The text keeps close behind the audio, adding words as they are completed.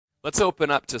Let's open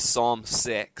up to Psalm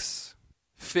 6.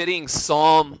 Fitting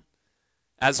psalm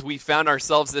as we found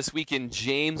ourselves this week in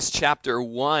James chapter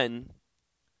 1.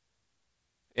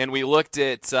 And we looked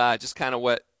at just kind of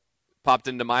what popped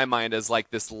into my mind as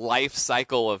like this life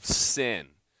cycle of sin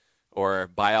or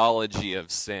biology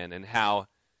of sin, and how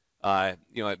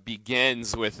it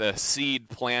begins with a seed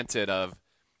planted of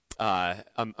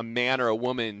a man or a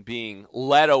woman being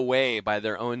led away by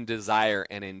their own desire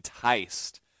and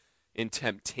enticed in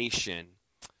temptation.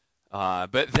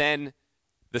 But then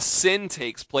the sin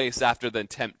takes place after the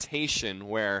temptation,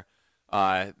 where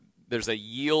there's a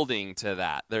yielding to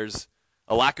that. There's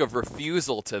a lack of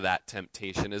refusal to that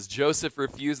temptation. As Joseph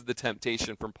refused the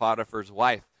temptation from Potiphar's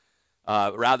wife,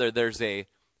 rather there's a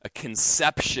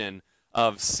conception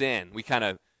of sin. We kind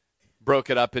of broke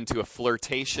it up into a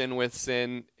flirtation with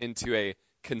sin, into a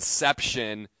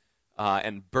conception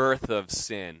and birth of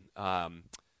sin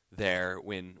there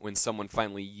when someone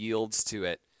finally yields to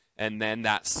it. And then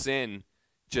that sin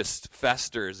just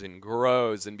festers and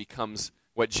grows and becomes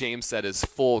what James said is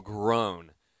full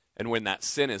grown. And when that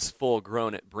sin is full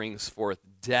grown, it brings forth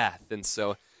death. And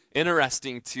so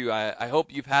interesting to, I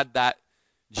hope you've had that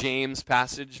James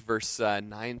passage, verse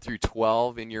 9 through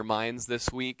 12 in your minds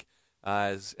this week,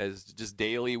 as just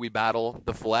daily we battle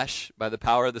the flesh by the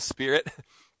power of the Spirit.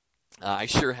 I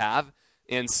sure have.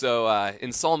 And so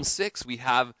in Psalm 6, we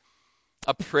have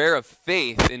a prayer of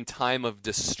faith in time of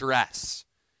distress.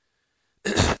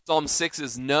 Psalm 6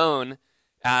 is known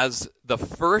as the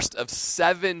first of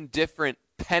 7 different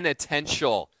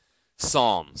penitential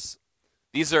psalms.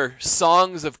 These are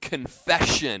songs of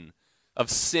confession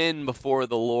of sin before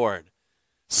the Lord,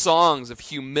 songs of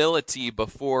humility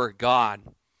before God.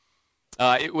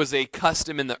 It was a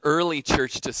custom in the early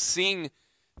church to sing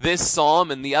this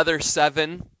psalm and the other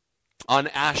 7 on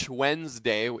Ash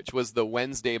Wednesday, which was the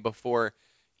Wednesday before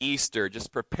Easter,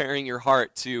 just preparing your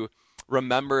heart to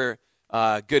remember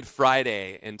Good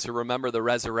Friday and to remember the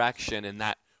resurrection and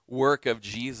that work of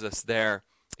Jesus there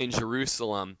in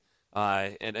Jerusalem.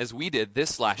 And as we did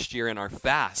this last year in our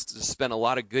fast, to spend a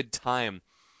lot of good time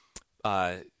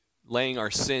laying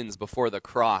our sins before the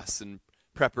cross in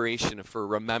preparation for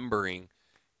remembering,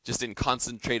 just in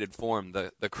concentrated form,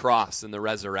 the cross and the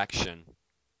resurrection.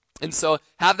 And so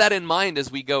have that in mind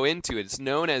as we go into it. It's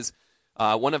known as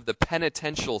one of the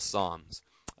penitential psalms,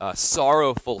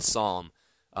 sorrowful psalm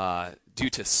due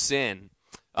to sin.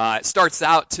 It starts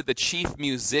out to the chief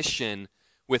musician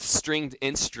with stringed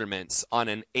instruments on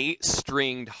an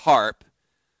 8-stringed harp,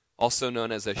 also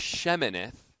known as a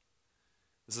sheminith.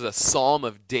 This is a psalm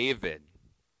of David.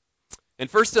 And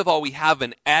first of all, we have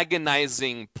an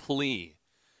agonizing plea.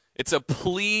 It's a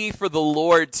plea for the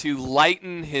Lord to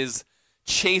lighten his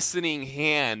chastening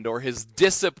hand or his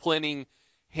disciplining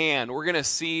hand. We're going to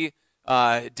see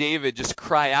David just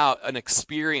cry out an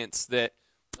experience that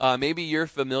maybe you're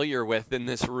familiar with in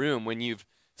this room when you've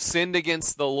sinned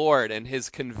against the Lord and his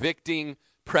convicting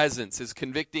presence, his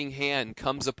convicting hand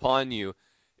comes upon you,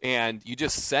 and you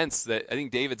just sense that. I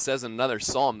think David says in another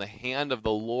psalm, the hand of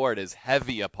the Lord is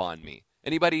heavy upon me.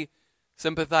 Anybody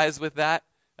sympathize with that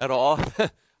at all?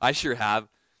 I sure have.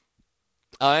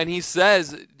 And he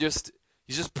says,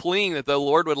 he's just pleading that the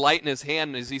Lord would lighten his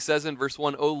hand, as he says in verse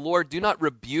 1, "O Lord, do not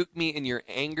rebuke me in your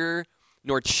anger,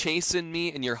 nor chasten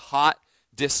me in your hot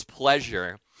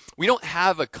displeasure." We don't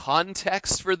have a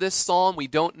context for this psalm. We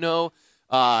don't know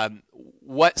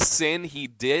what sin he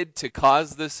did to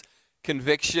cause this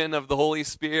conviction of the Holy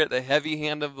Spirit, the heavy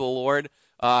hand of the Lord.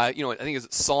 I think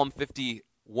it's Psalm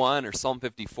 51 or Psalm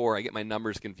 54. I get my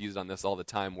numbers confused on this all the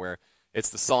time, where it's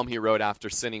the psalm he wrote after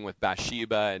sinning with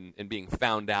Bathsheba and being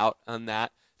found out on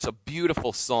that. It's a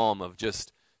beautiful psalm of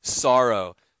just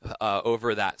sorrow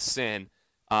over that sin.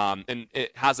 And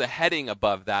it has a heading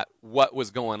above that, what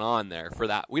was going on there for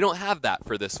that. We don't have that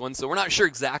for this one, so we're not sure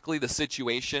exactly the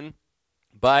situation,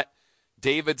 but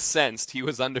David sensed he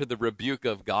was under the rebuke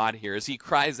of God here as he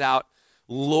cries out,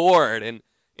 Lord.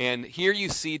 And here you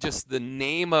see just the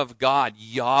name of God,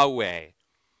 Yahweh.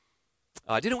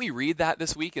 Didn't we read that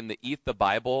this week in the Eat the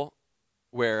Bible,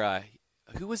 where,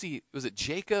 who was he? Was it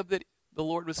Jacob that the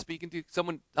Lord was speaking to?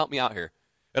 Someone help me out here.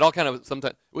 It all kind of,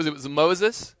 sometimes, was it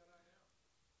Moses?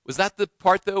 Was that the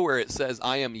part, though, where it says,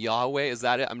 I am Yahweh? Is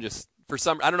that it? I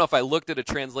don't know if I looked at a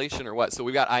translation or what. So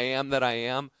we got I am that I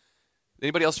am.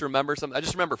 Anybody else remember something? I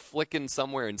just remember flicking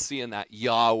somewhere and seeing that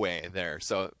Yahweh there.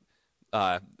 So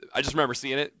I just remember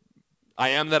seeing it. I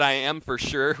am that I am for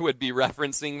sure would be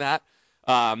referencing that.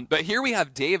 But here we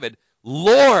have David,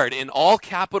 Lord, in all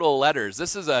capital letters.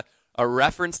 This is a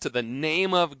reference to the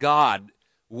name of God,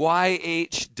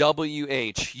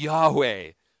 YHWH,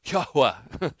 Yahweh, Yahweh.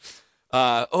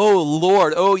 Oh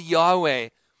Lord, oh Yahweh,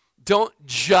 don't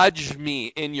judge me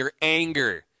in your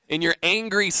anger. In your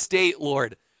angry state,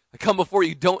 Lord, I come before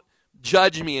you. Don't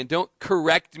judge me and don't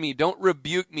correct me. Don't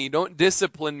rebuke me. Don't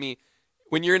discipline me.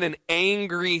 When you're in an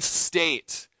angry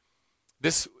state,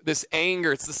 this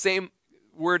anger, it's the same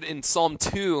word in Psalm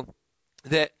 2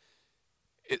 that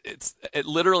it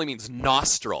literally means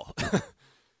nostril.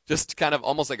 Just kind of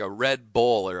almost like a red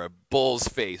bull or a bull's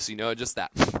face, just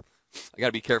that. I got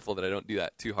to be careful that I don't do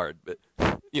that too hard, but,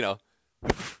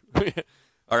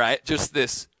 all right, just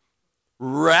this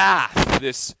wrath,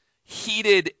 this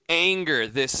heated anger,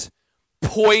 this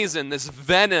poison, this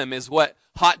venom is what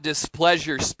hot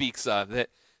displeasure speaks of.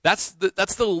 That's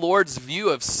the Lord's view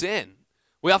of sin.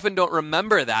 We often don't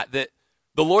remember that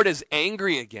the Lord is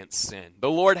angry against sin.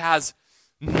 The Lord has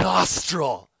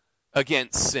nostril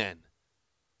against sin.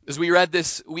 As we read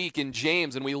this week in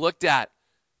James and we looked at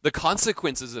the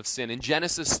consequences of sin in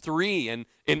Genesis 3 and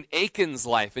in Achan's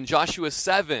life, in Joshua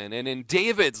 7, and in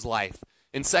David's life,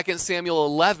 in 2 Samuel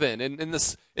 11, and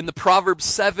in the Proverbs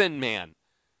 7 man,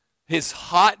 his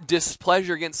hot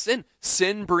displeasure against sin.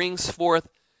 Sin brings forth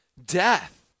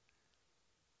death.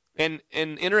 And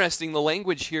interesting, the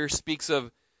language here speaks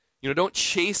of, don't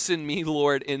chasten me,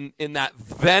 Lord, in that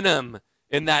venom,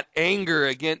 in that anger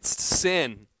against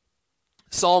sin.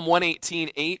 Psalm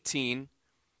 118:18.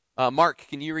 Mark,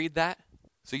 can you read that?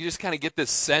 So you just kind of get this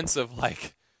sense of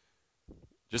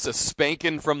just a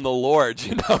spanking from the Lord,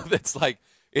 that's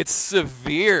it's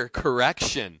severe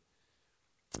correction.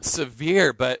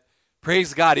 Severe, but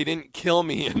praise God, he didn't kill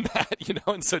me in that,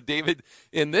 And so David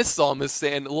in this psalm is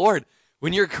saying, Lord,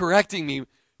 when you're correcting me,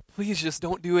 please just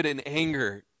don't do it in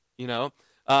anger,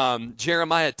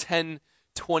 Jeremiah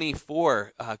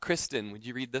 10:24. Kristen, would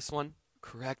you read this one?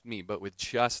 Correct me, but with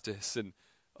justice. And,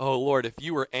 oh, Lord, if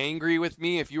you were angry with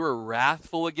me, if you were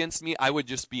wrathful against me, I would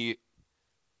just be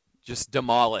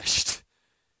demolished.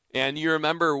 And you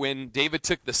remember when David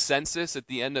took the census at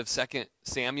the end of 2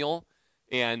 Samuel,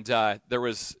 and there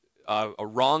was a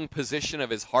wrong position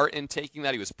of his heart in taking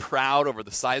that. He was proud over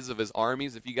the size of his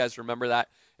armies. If you guys remember that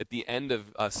at the end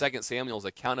of 2 Samuel's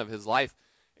account of his life.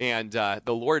 And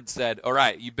the Lord said, all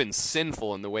right, you've been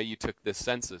sinful in the way you took this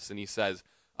census. And he says,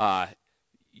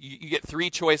 you get three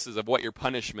choices of what your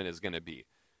punishment is going to be.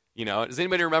 Does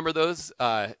anybody remember those?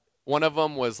 One of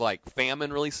them was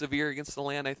famine really severe against the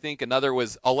land, I think. Another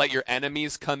was, I'll let your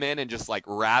enemies come in and just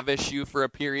ravish you for a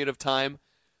period of time.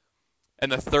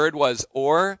 And the third was,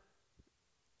 or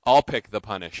I'll pick the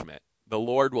punishment. The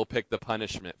Lord will pick the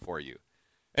punishment for you.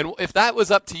 And if that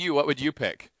was up to you, what would you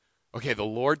pick? Okay, the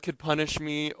Lord could punish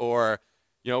me, or,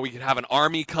 we could have an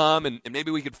army come and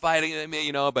maybe we could fight,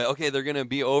 but okay, they're going to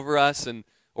be over us,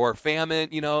 or famine,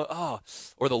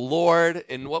 or the Lord.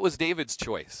 And what was David's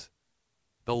choice?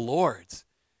 The Lord's.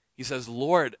 He says,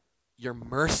 Lord, you're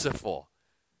merciful.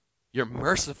 You're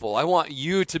merciful. I want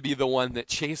you to be the one that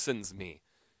chastens me,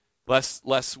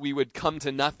 lest we would come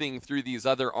to nothing through these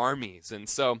other armies. And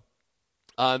so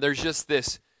there's just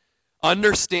this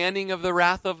understanding of the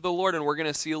wrath of the Lord, and we're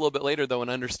going to see a little bit later, though, an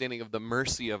understanding of the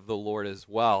mercy of the Lord as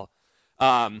well.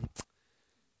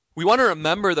 We want to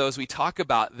remember, though, as we talk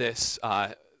about this,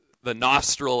 the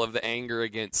nostril of the anger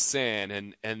against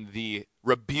sin and the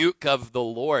rebuke of the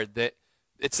Lord, that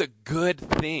it's a good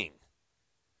thing,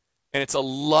 and it's a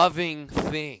loving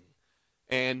thing.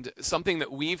 And something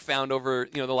that we've found over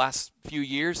the last few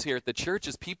years here at the church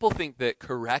is people think that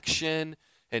correction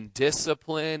and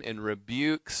discipline and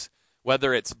rebukes,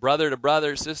 whether it's brother to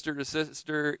brother, sister to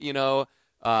sister,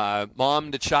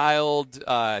 mom to child,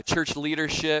 church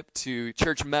leadership to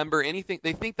church member, anything,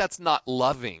 they think that's not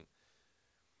loving.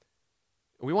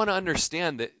 We want to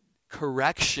understand that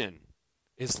correction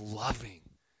is loving.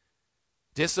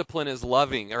 Discipline is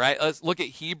loving, all right? Let's look at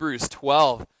Hebrews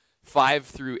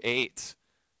 12:5-8.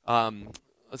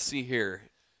 Let's see here.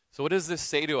 So what does this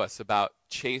say to us about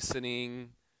chastening,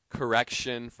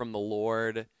 correction from the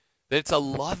Lord? That it's a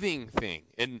loving thing.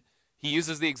 And he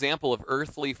uses the example of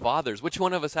earthly fathers. Which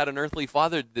one of us had an earthly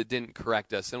father that didn't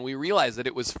correct us? And we realize that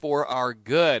it was for our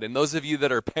good. And those of you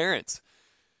that are parents,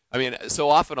 so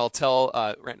often I'll tell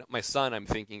right now, my son I'm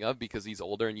thinking of, because he's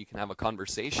older and you can have a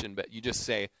conversation, but you just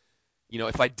say,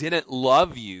 if I didn't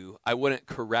love you, I wouldn't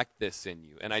correct this in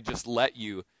you. And I just let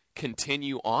you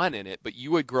continue on in it. But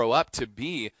you would grow up to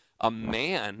be a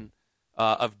man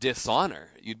of dishonor.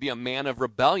 You'd be a man of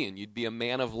rebellion. You'd be a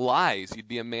man of lies. You'd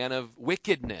be a man of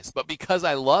wickedness. But because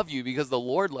I love you, because the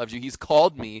Lord loves you, he's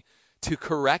called me to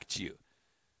correct you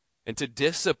and to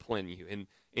discipline you. And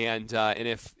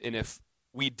if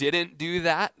we didn't do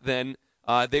that, then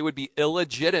they would be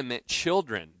illegitimate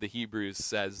children, the Hebrews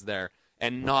says there,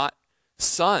 and not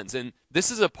sons. And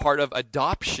this is a part of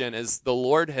adoption, as the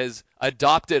Lord has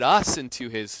adopted us into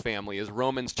his family, as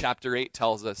Romans chapter 8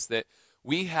 tells us that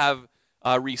we have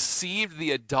received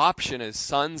the adoption as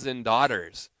sons and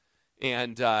daughters.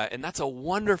 And that's a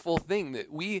wonderful thing,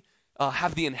 that we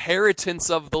have the inheritance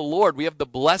of the Lord. We have the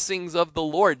blessings of the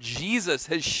Lord. Jesus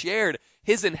has shared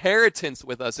his inheritance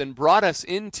with us and brought us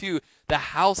into the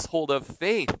household of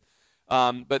faith.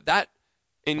 But that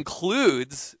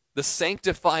includes the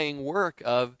sanctifying work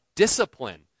of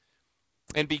discipline.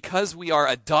 And because we are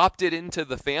adopted into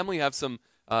the family, have some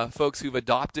folks who've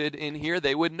adopted in here,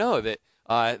 they would know that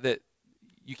that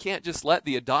you can't just let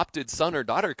the adopted son or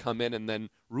daughter come in and then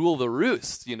rule the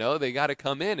roost. They got to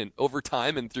come in, and over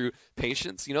time and through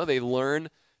patience, they learn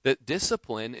that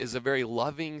discipline is a very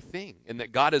loving thing, and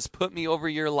that God has put me over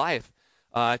your life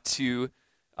to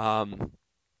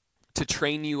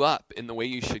train you up in the way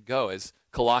you should go, as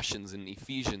Colossians and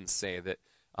Ephesians say, that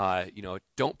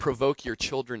don't provoke your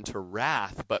children to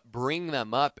wrath, but bring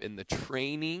them up in the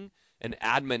training and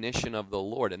admonition of the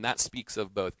Lord. And that speaks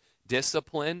of both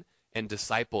discipline and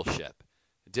discipleship,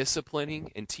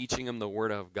 disciplining and teaching them the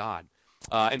word of God.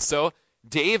 And so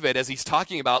David, as he's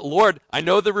talking about, Lord, I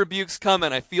know the rebuke's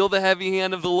coming. I feel the heavy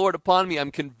hand of the Lord upon me.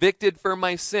 I'm convicted for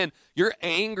my sin. You're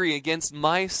angry against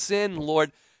my sin,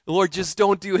 Lord. Lord, just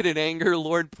don't do it in anger,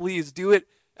 Lord. Please do it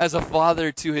as a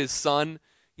father to his son.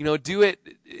 Do it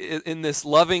in this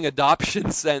loving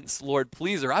adoption sense, Lord,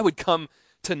 please, or I would come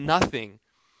to nothing.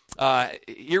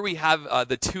 Here we have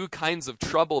the two kinds of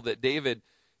trouble that David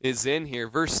is in here.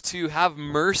 Verse 2, have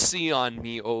mercy on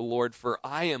me, O Lord, for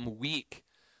I am weak.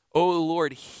 O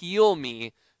Lord, heal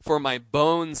me, for my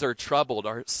bones are troubled.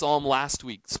 Our psalm last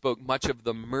week spoke much of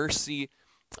the mercy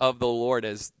of the Lord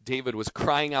as David was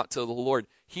crying out to the Lord.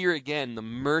 Here again, the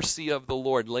mercy of the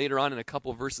Lord. Later on in a couple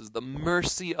of verses, the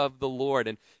mercy of the Lord.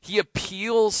 And he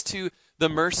appeals to the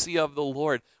mercy of the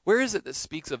Lord. Where is it that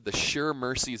speaks of the sure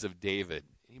mercies of David?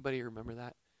 Anybody remember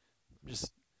that? I'm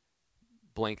just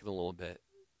blanking a little bit.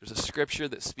 There's a scripture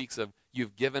that speaks of,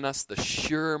 you've given us the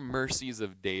sure mercies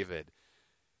of David.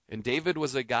 And David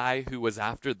was a guy who was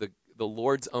after the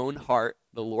Lord's own heart.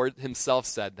 The Lord himself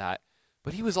said that.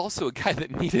 But he was also a guy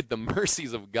that needed the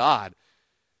mercies of God.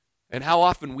 And how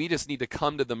often we just need to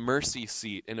come to the mercy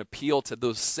seat and appeal to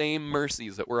those same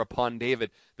mercies that were upon David,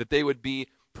 that they would be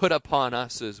put upon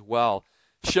us as well.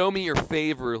 Show me your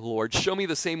favor, Lord. Show me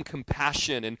the same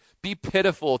compassion and be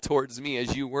pitiful towards me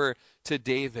as you were to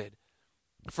David.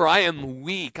 For I am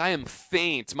weak, I am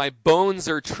faint, my bones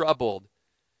are troubled.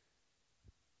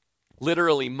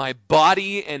 Literally, my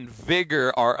body and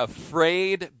vigor are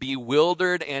afraid,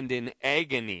 bewildered, and in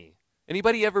agony.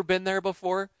 Anybody ever been there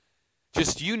before?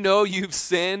 Just you've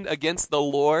sinned against the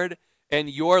Lord, and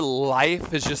your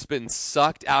life has just been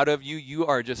sucked out of you. You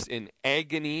are just in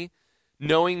agony,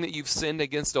 knowing that you've sinned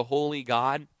against a holy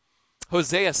God.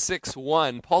 Hosea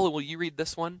 6:1. Paula, will you read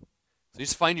this one? So you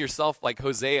just find yourself like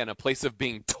Hosea in a place of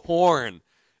being torn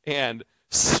and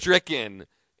stricken,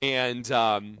 and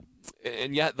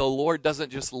yet the Lord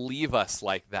doesn't just leave us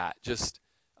like that,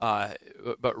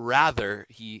 but rather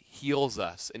he heals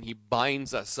us and he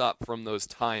binds us up from those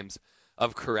times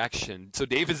of correction. So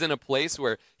David's in a place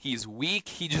where he's weak.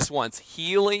 He just wants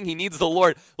healing. He needs the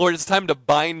Lord. Lord, it's time to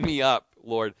bind me up,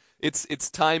 Lord. It's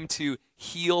time to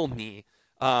heal me.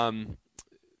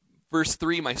 Verse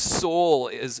 3, my soul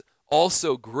is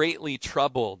also greatly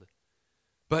troubled.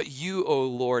 But you, O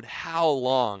Lord, how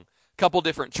long? A couple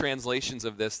different translations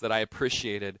of this that I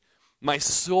appreciated. My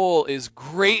soul is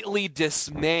greatly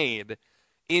dismayed,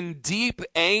 in deep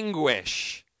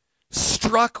anguish,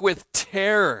 struck with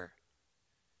terror.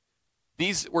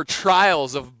 These were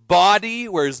trials of body,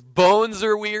 where his bones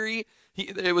are weary.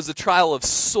 It was a trial of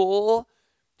soul,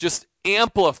 just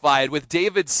amplified with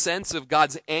David's sense of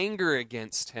God's anger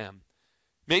against him.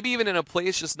 Maybe even in a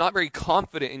place just not very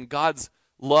confident in God's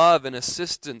love and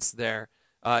assistance there.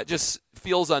 It just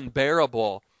feels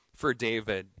unbearable for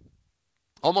David.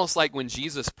 Almost like when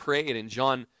Jesus prayed in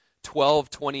John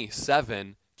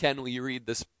 12:27. Ken, will you read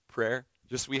this prayer?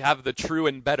 Just we have the true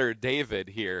and better David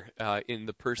here in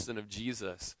the person of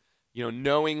Jesus.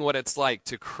 Knowing what it's like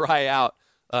to cry out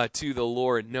to the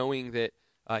Lord, knowing that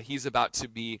he's about to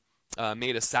be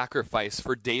made a sacrifice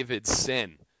for David's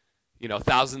sin.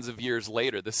 Thousands of years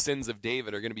later, the sins of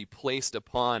David are going to be placed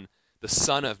upon the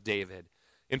son of David.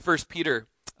 In 1 Peter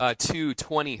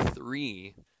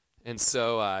 2:23, and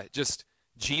so just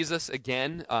Jesus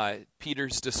again,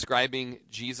 Peter's describing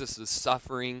Jesus'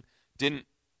 suffering, didn't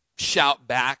shout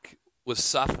back, was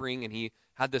suffering, and he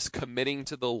had this committing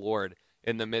to the Lord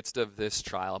in the midst of this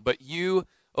trial. But you,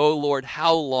 O Lord,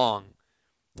 how long?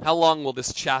 How long will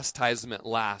this chastisement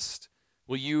last?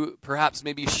 Will you perhaps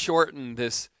maybe shorten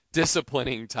this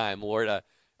disciplining time, Lord?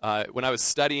 When I was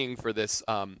studying for this,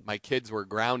 my kids were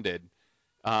grounded,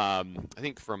 I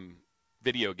think from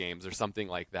video games or something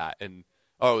like that. And,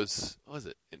 what was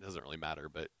it? It doesn't really matter,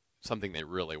 but something they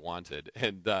really wanted.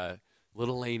 And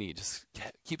little Lainey just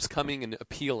keeps coming and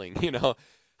appealing,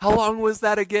 How long was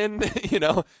that again?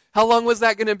 How long was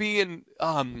that going to be? And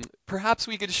perhaps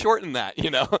we could shorten that,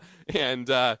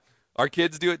 And our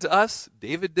kids do it to us.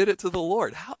 David did it to the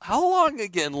Lord. How long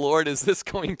again, Lord, is this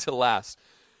going to last?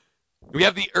 We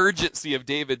have the urgency of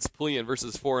David's plea in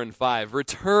verses 4 and 5.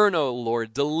 Return, O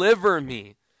Lord, deliver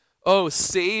me. Oh,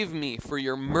 save me for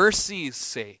your mercy's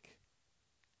sake.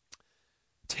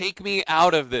 Take me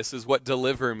out of this is what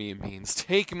deliver me means.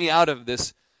 Take me out of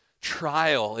this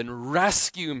trial and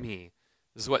rescue me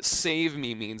is what save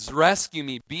me means. Rescue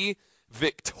me. Be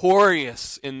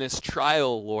victorious in this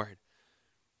trial, Lord.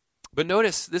 But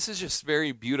notice, this is just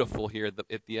very beautiful here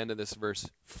at the end of this verse.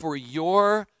 For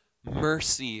your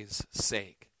mercy's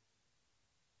sake.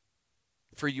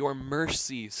 For your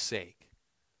mercy's sake.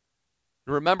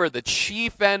 Remember, the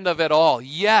chief end of it all.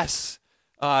 Yes,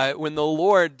 when the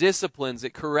Lord disciplines,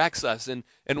 it corrects us. And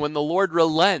when the Lord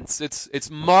relents, it's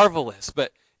marvelous.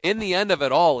 But in the end of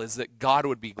it all is that God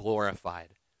would be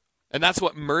glorified. And that's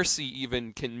what mercy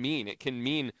even can mean. It can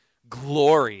mean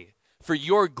glory. For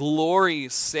your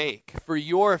glory's sake, for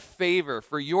your favor,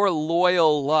 for your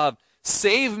loyal love,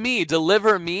 save me,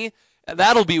 deliver me.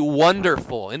 That'll be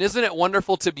wonderful. And isn't it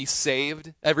wonderful to be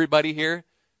saved, everybody here?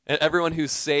 And everyone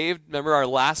who's saved, remember our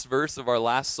last verse of our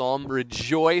last psalm,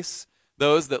 rejoice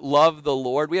those that love the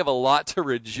Lord. We have a lot to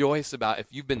rejoice about if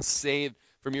you've been saved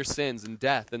from your sins and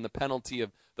death and the penalty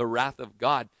of the wrath of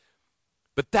God.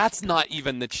 But that's not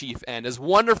even the chief end. As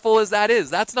wonderful as that is,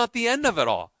 that's not the end of it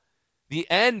all. The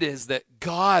end is that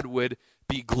God would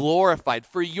be glorified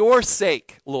for your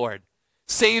sake, Lord.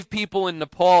 Save people in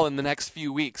Nepal in the next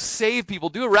few weeks. Save people.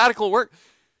 Do a radical work.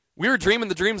 We were dreaming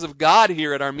the dreams of God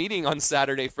here at our meeting on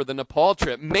Saturday for the Nepal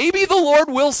trip. Maybe the Lord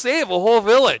will save a whole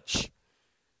village.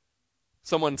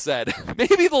 Someone said,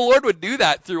 maybe the Lord would do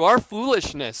that through our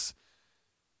foolishness.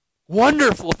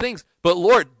 Wonderful things. But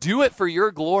Lord, do it for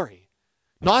your glory.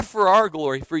 Not for our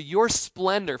glory, for your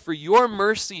splendor, for your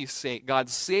mercy's sake. God,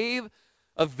 save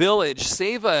a village,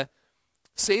 save a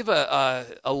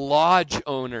lodge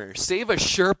owner, save a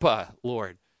Sherpa,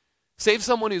 Lord. Save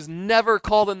someone who's never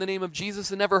called in the name of Jesus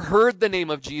and never heard the name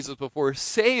of Jesus before.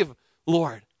 Save,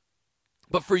 Lord.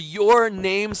 But for your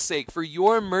name's sake, for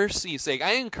your mercy's sake,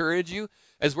 I encourage you,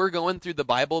 as we're going through the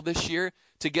Bible this year,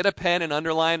 to get a pen and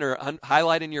underline or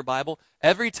highlight in your Bible.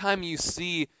 Every time you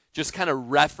see just kind of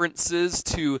references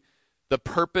to the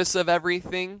purpose of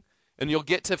everything, and you'll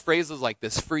get to phrases like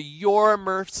this, for your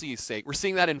mercy's sake. We're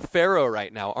seeing that in Pharaoh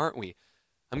right now, aren't we?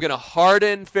 I'm going to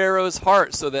harden Pharaoh's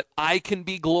heart so that I can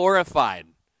be glorified.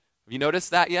 Have you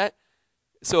noticed that yet?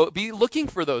 So be looking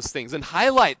for those things and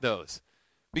highlight those,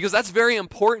 because that's very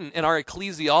important in our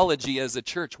ecclesiology as a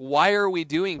church. Why are we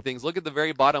doing things? Look at the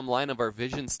very bottom line of our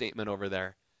vision statement over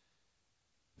there.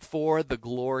 For the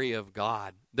glory of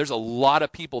God. There's a lot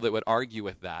of people that would argue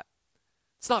with that.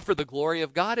 It's not for the glory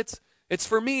of God. It's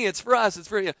for me. It's for us. It's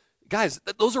for you. Guys,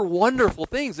 those are wonderful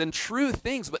things and true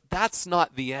things, but that's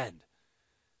not the end.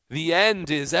 The end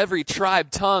is every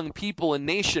tribe, tongue, people, and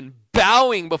nation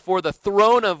bowing before the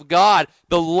throne of God,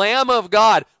 the Lamb of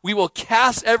God. We will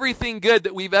cast everything good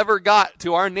that we've ever got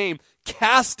to our name,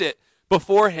 cast it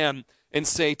before him and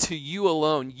say, to you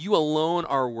alone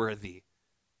are worthy.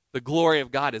 The glory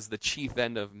of God is the chief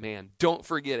end of man. Don't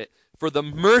forget it. For the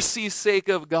mercy's sake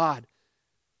of God,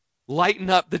 lighten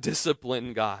up the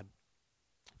discipline, God.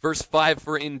 Verse 5,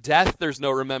 for in death there's no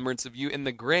remembrance of you. In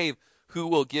the grave, who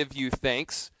will give you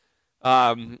thanks?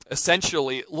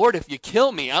 Essentially, Lord, if you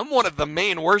kill me, I'm one of the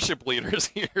main worship leaders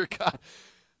here, God.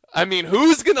 I mean,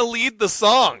 who's going to lead the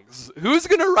songs? Who's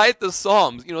going to write the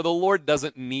psalms? The Lord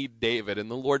doesn't need David,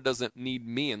 and the Lord doesn't need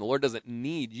me, and the Lord doesn't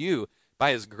need you.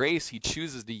 By his grace, he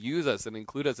chooses to use us and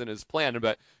include us in his plan.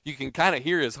 But you can kind of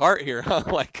hear his heart here.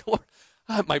 Like, Lord,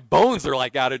 my bones are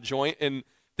like out of joint, and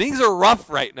things are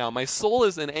rough right now. My soul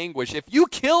is in anguish. If you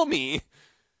kill me,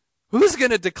 who's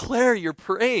going to declare your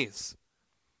praise?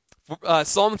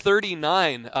 Psalm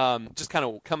 39, just kind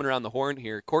of coming around the horn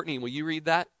here. Courtney, will you read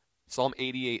that? Psalm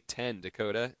 88:10,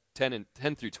 Dakota, 10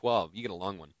 through 12. You get a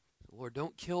long one. Lord,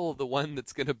 don't kill the one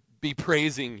that's going to be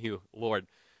praising you, Lord.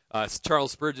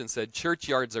 Charles Spurgeon said,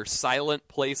 churchyards are silent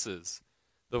places.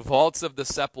 The vaults of the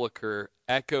sepulchre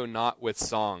echo not with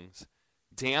songs.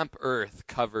 Damp earth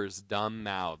covers dumb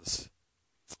mouths.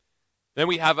 Then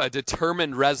we have a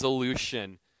determined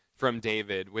resolution from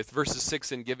David with verses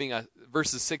 6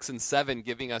 and 7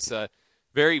 giving us a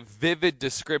Very vivid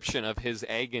description of his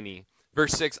agony.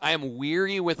 Verse 6, I am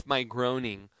weary with my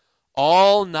groaning.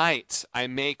 All night I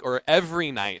make, or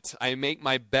every night, I make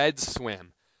my bed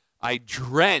swim. I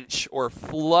drench or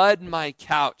flood my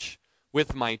couch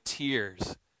with my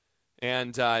tears.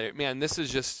 And man, this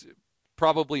has just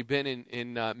probably been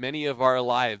in many of our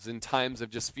lives in times of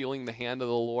just feeling the hand of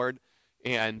the Lord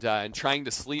and trying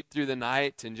to sleep through the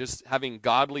night and just having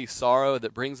godly sorrow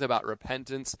that brings about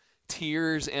repentance,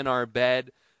 tears in our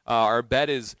bed. Our bed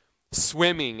is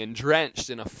swimming and drenched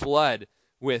in a flood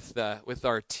with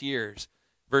our tears.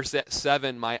 Verse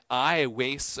 7, my eye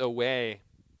wastes away,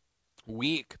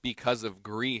 weak because of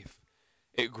grief.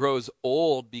 It grows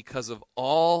old because of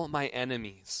all my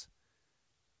enemies.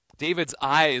 David's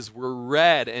eyes were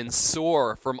red and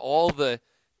sore from all the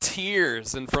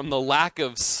tears and from the lack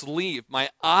of sleep. My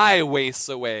eye wastes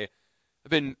away. I've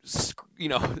been,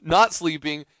 not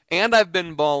sleeping, and I've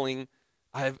been bawling.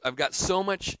 I've got so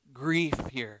much grief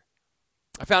here.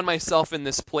 I found myself in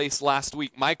this place last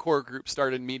week. My core group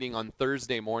started meeting on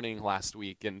Thursday morning last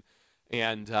week, and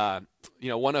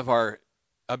one of our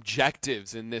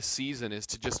objectives in this season is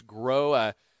to just grow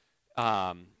a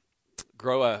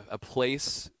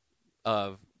place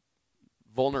of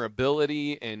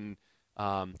vulnerability and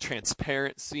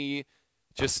transparency,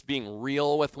 just being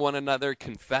real with one another,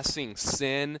 confessing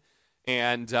sin.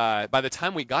 And by the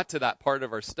time we got to that part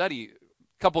of our study,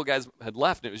 a couple of guys had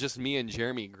left, and it was just me and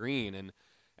Jeremy Green.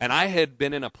 And I had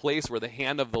been in a place where the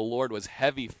hand of the Lord was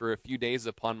heavy for a few days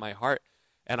upon my heart,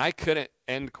 and I couldn't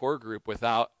end core group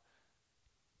without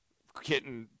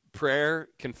getting prayer,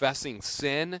 confessing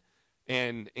sin,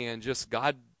 and just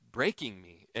God breaking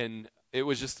me. And it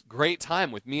was just a great time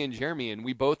with me and Jeremy, and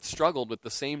we both struggled with the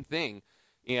same thing.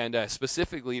 And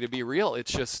specifically, to be real,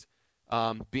 it's just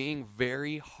being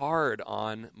very hard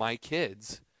on my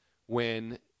kids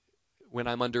when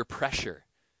I'm under pressure.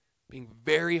 Being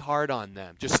very hard on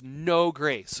them. Just no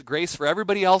grace. Grace for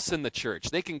everybody else in the church.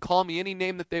 They can call me any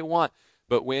name that they want,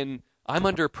 but when I'm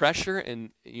under pressure and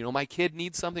my kid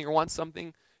needs something or wants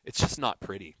something, it's just not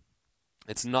pretty.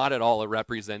 It's not at all a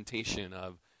representation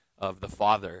of the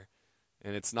Father,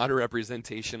 and it's not a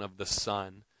representation of the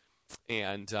Son,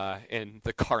 and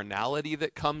the carnality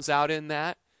that comes out in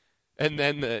that, and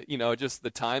then just the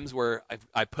times where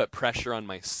I put pressure on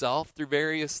myself through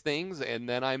various things, and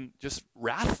then I'm just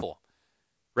wrathful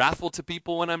to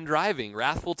people when I'm driving,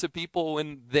 wrathful to people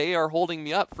when they are holding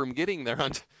me up from getting there,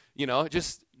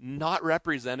 just not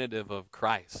representative of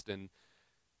Christ, and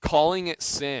calling it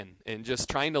sin, and just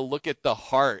trying to look at the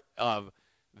heart of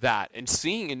that, and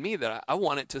seeing in me that I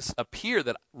want it to appear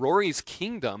that Rory's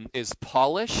kingdom is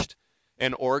polished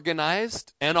and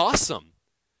organized and awesome.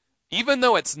 Even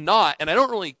though it's not, and I don't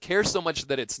really care so much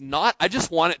that it's not, I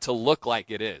just want it to look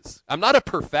like it is. I'm not a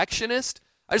perfectionist.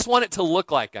 I just want it to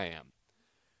look like I am.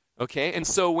 Okay? And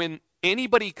so when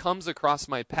anybody comes across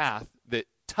my path that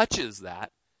touches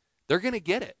that, they're going to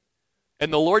get it.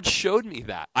 And the Lord showed me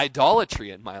that idolatry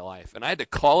in my life, and I had to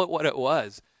call it what it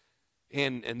was.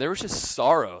 And there was just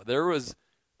sorrow. There was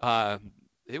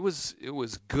it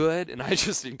was good, and I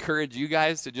just encourage you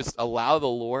guys to just allow the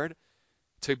Lord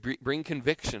to bring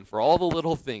conviction for all the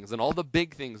little things and all the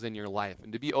big things in your life,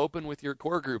 and to be open with your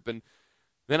core group. And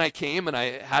then I came and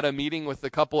I had a meeting with a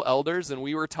couple elders, and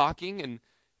we were talking,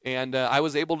 and I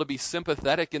was able to be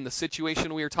sympathetic in the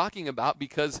situation we were talking about,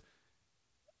 because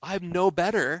I'm no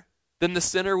better than the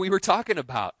sinner we were talking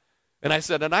about. And I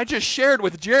said, and I just shared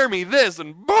with Jeremy this,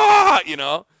 and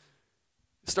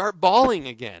start bawling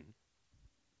again.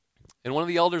 And one of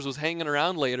the elders was hanging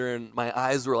around later, and my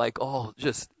eyes were like,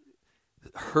 just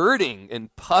hurting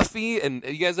and puffy. And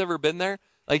you guys ever been there?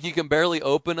 Like, you can barely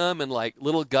open them, and like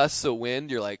little gusts of wind,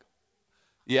 you're like,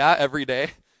 yeah, every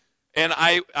day. And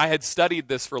I had studied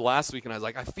this for last week, and I was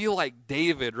like, I feel like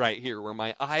David right here, where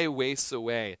my eye wastes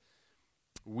away,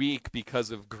 weak because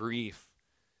of grief.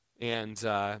 And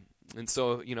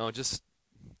so, just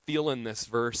feeling this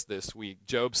verse this week.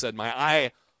 Job said, my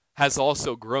eye has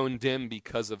also grown dim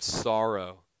because of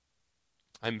sorrow.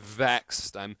 I'm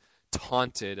vexed, I'm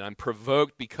taunted, I'm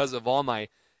provoked because of all my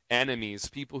enemies,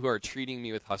 people who are treating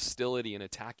me with hostility and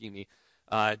attacking me.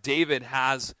 David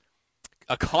has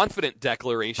a confident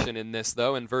declaration in this,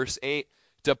 though, in verse 8.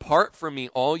 Depart from me,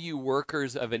 all you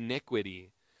workers of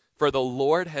iniquity, for the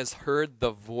Lord has heard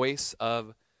the voice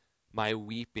of my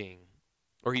weeping.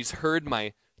 Or he's heard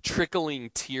my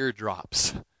trickling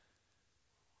teardrops.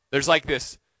 There's like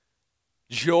this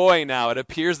joy now. It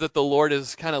appears that the Lord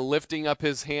is kind of lifting up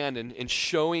his hand and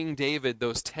showing David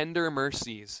those tender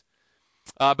mercies.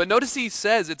 But notice he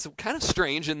says, it's kind of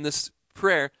strange in this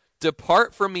prayer,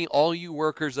 depart from me, all you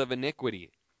workers of iniquity.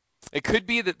 It could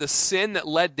be that the sin that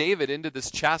led David into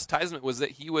this chastisement was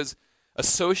that he was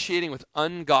associating with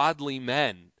ungodly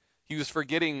men. He was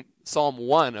forgetting Psalm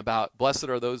 1 about blessed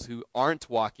are those who aren't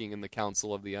walking in the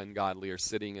counsel of the ungodly or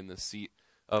sitting in the seat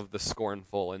of the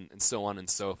scornful, and so on and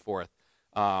so forth.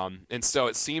 And so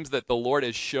it seems that the Lord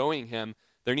is showing him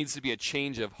there needs to be a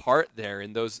change of heart there,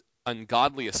 and those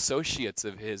ungodly associates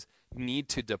of his need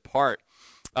to depart.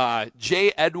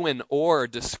 J. Edwin Orr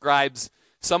describes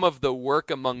some of the work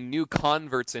among new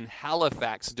converts in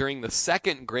Halifax during the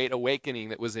Second Great Awakening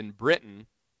that was in Britain.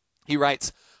 He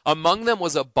writes, among them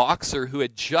was a boxer who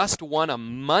had just won a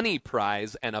money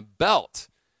prize and a belt.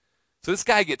 So this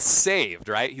guy gets saved,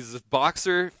 right? He's a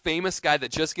boxer, famous guy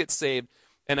that just gets saved,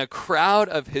 and a crowd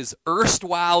of his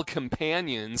erstwhile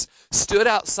companions stood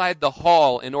outside the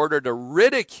hall in order to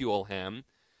ridicule him,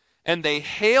 and they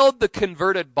hailed the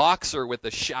converted boxer with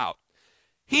a shout.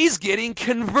 He's getting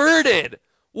converted!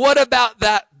 What about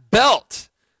that belt?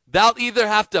 Thou either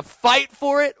have to fight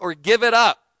for it or give it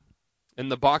up. And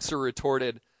the boxer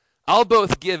retorted, I'll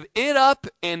both give it up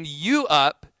and you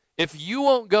up. If you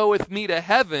won't go with me to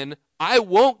heaven, I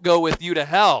won't go with you to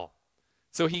hell.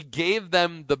 So he gave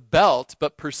them the belt,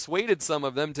 but persuaded some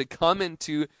of them to come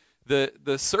into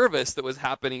the service that was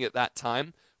happening at that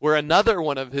time, where another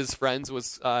one of his friends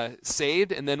was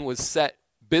saved and then was set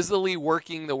busily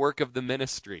working the work of the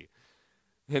ministry.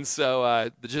 And so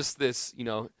just this,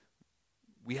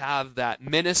 we have that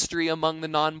ministry among the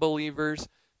non-believers,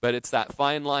 but it's that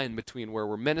fine line between where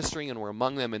we're ministering and we're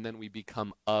among them, and then we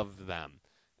become of them.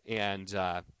 And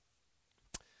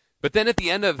but then at the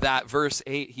end of that, verse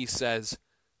 8, he says,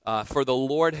 for the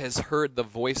Lord has heard the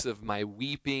voice of my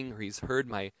weeping, or he's heard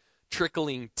my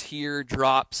trickling tear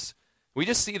drops. We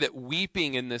just see that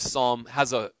weeping in this psalm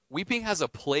has a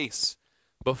place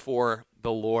before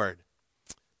the Lord.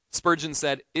 Spurgeon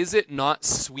said, is it not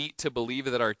sweet to believe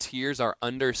that our tears are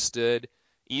understood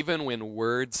even when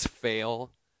words fail?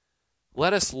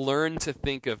 Let us learn to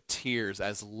think of tears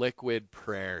as liquid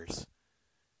prayers.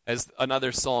 As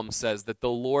another psalm says, that the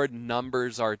Lord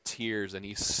numbers our tears and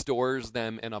he stores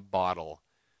them in a bottle.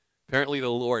 Apparently the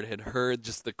Lord had heard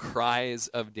just the cries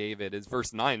of David, as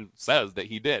verse 9 says that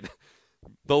he did.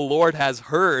 The Lord has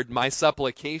heard my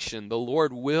supplication. The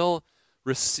Lord will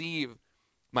receive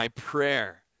my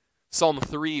prayer. Psalm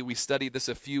 3, we studied this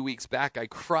a few weeks back. I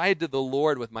cried to the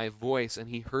Lord with my voice, and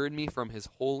he heard me from his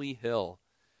holy hill.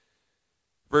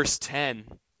 Verse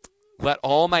 10, let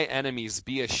all my enemies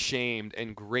be ashamed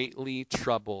and greatly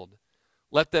troubled.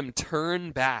 Let them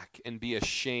turn back and be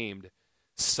ashamed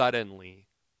suddenly.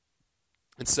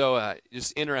 And so,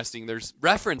 just interesting, there's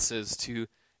references to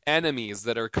enemies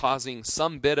that are causing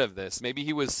some bit of this. Maybe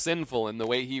he was sinful in the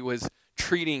way he was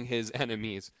treating his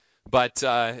enemies. But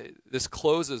this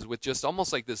closes with just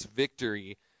almost like this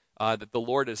victory that the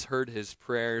Lord has heard his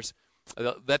prayers.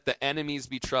 Let the enemies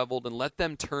be troubled and let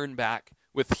them turn back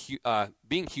with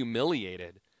being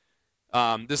humiliated.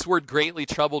 This word greatly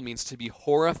troubled means to be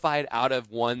horrified out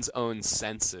of one's own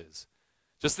senses.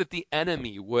 Just that the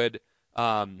enemy would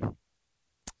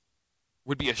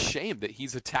be ashamed that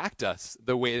he's attacked us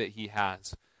the way that he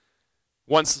has.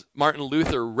 Once Martin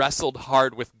Luther wrestled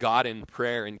hard with God in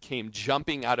prayer and came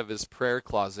jumping out of his prayer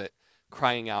closet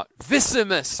crying out,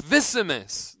 Visimus,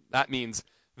 Visimus. That means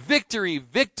victory,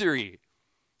 victory.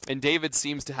 And David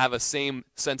seems to have a same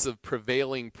sense of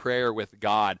prevailing prayer with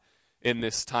God in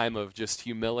this time of just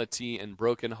humility and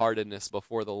brokenheartedness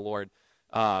before the Lord.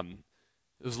 I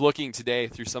was looking today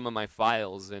through some of my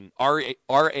files, and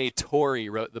R.A. Torrey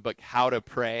wrote the book How to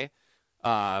Pray.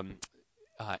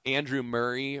 Andrew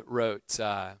Murray wrote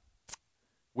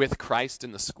With Christ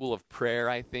in the School of Prayer,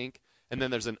 I think. And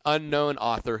then there's an unknown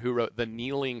author who wrote The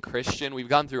Kneeling Christian. We've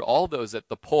gone through all those at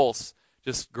the Pulse,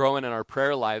 just growing in our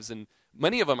prayer lives. And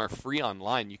many of them are free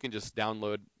online. You can just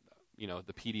download,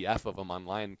 the PDF of them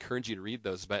online. I encourage you to read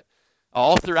those. But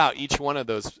all throughout each one of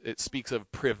those, it speaks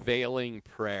of prevailing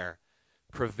prayer.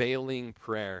 Prevailing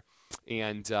prayer.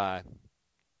 And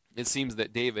it seems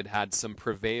that David had some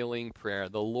prevailing prayer.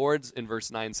 The Lord's, in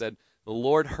verse 9, said, the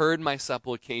Lord heard my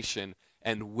supplication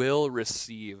and will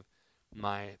receive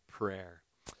my prayer.